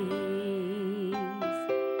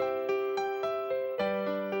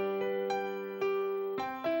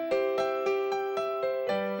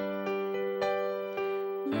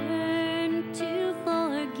 Learn to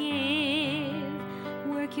forgive.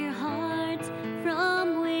 Work your heart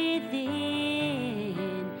from within.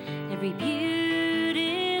 Every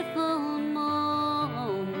beautiful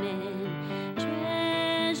moment,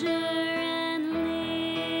 treasure and live.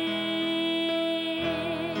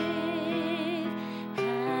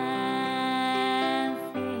 Have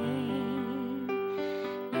faith,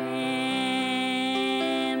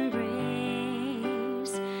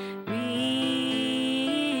 embrace real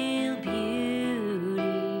beauty,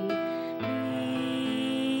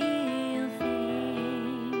 real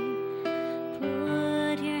faith.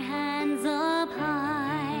 Put your hands up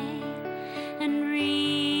high and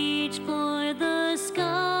reach for the sky.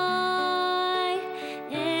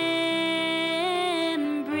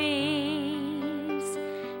 Embrace,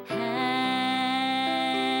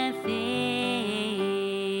 have faith.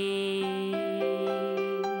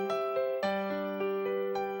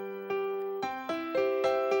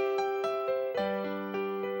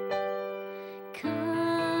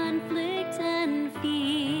 Conflict and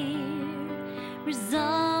fear,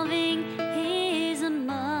 resolving is a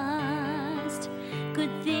must.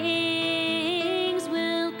 Good things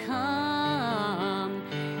will come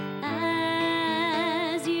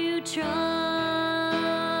as you trust.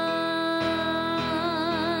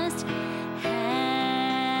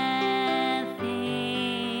 Have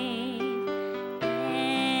faith,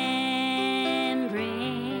 embrace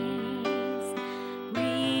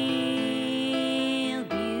real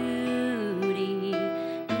beauty,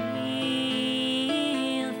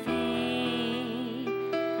 real faith.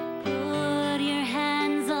 Put your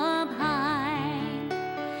hands up high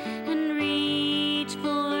and reach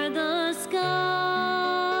for the sky.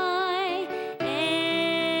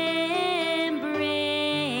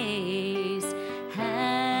 Embrace,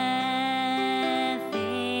 have faith.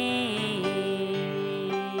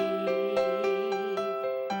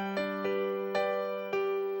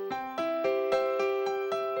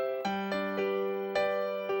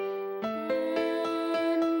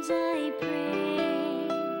 And I pray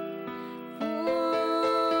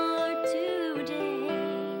for today.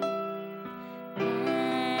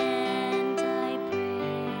 And I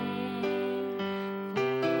pray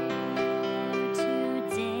for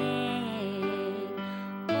today.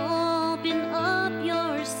 Open up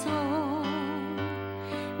your soul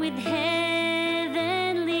with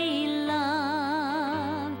heavenly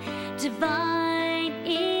love, divine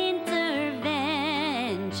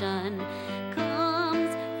intervention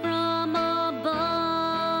comes from above.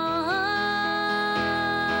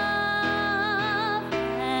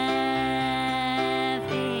 Have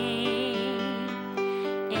faith,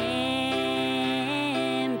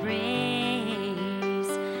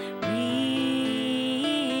 embrace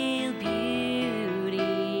real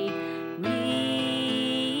beauty,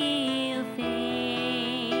 real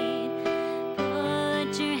faith.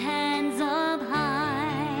 Put your hands up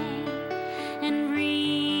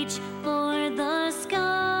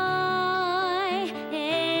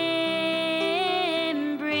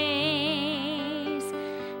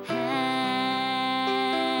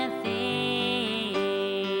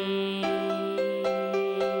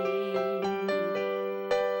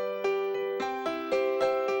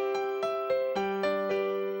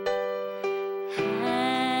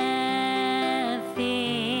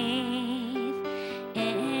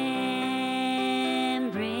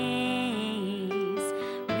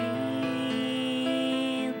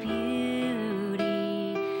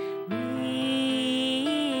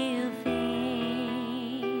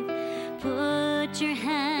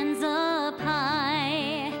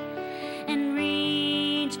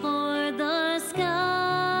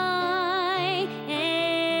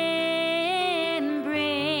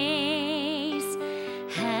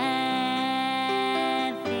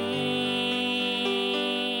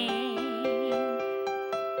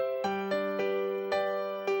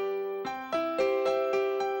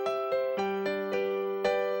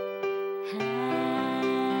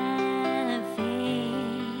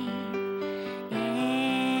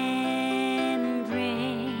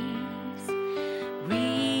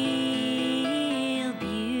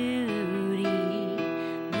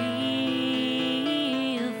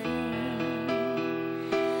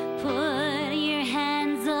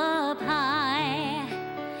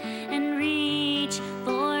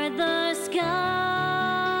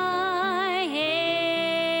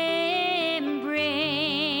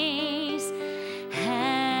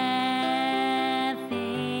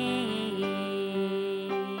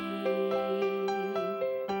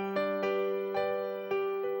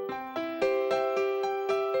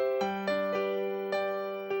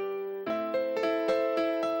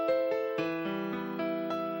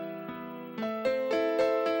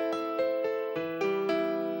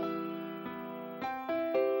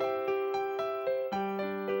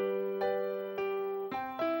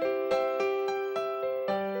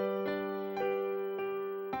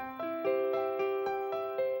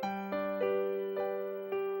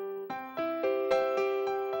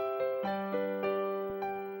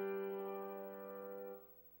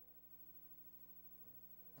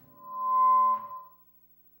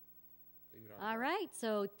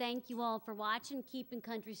So thank you all for watching Keepin'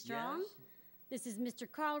 Country Strong. Yes. This is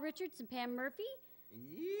Mr. Carl Richards and Pam Murphy.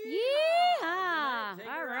 Yeah. Yeehaw!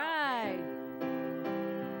 All right.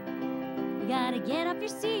 You gotta get off your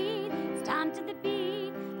seat. It's time to the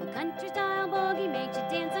beat. A country style boogie makes you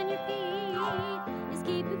dance on your feet. It's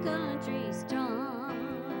keeping country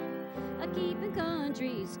strong. A keeping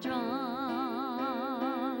country strong.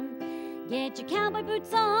 Get your cowboy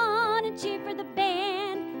boots on and cheer for the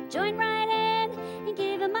band. Join right in and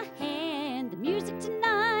give 'em a hand. The music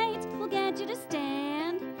tonight will get you to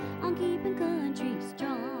stand on keeping country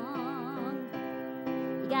strong.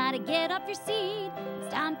 You gotta get off your seat.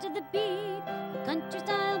 It's time to the beat. A country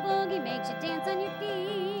style boogie makes you dance on your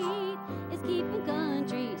feet. It's keeping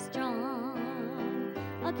country strong.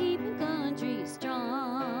 A keeping country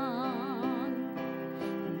strong.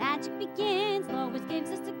 The magic begins. Lois gives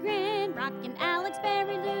us a grin. Rockin' Alex,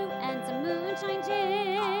 Berry Lou, and some moonshine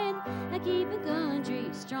gin. A keeping country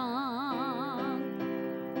strong.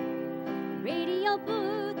 Radio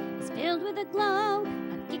booth is filled with a glow.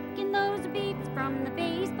 I'm kicking those beats from the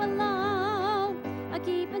bass below. I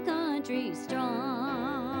keep a country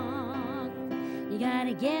strong. You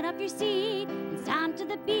gotta get off your seat. It's time to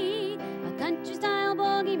the beat. A country style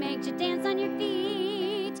boogie makes you dance on your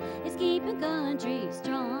feet. It's keeping country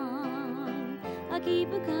strong. I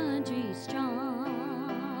keep a country strong.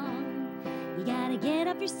 You gotta get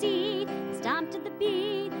off your seat. It's time to the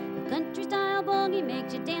beat. A country style boogie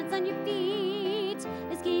makes you dance on your feet.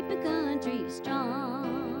 It's keeping country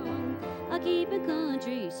strong. I keep a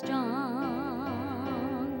country strong.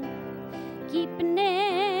 Keeping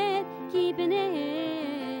it, keeping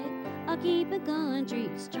it. I'll keep a country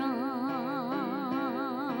strong.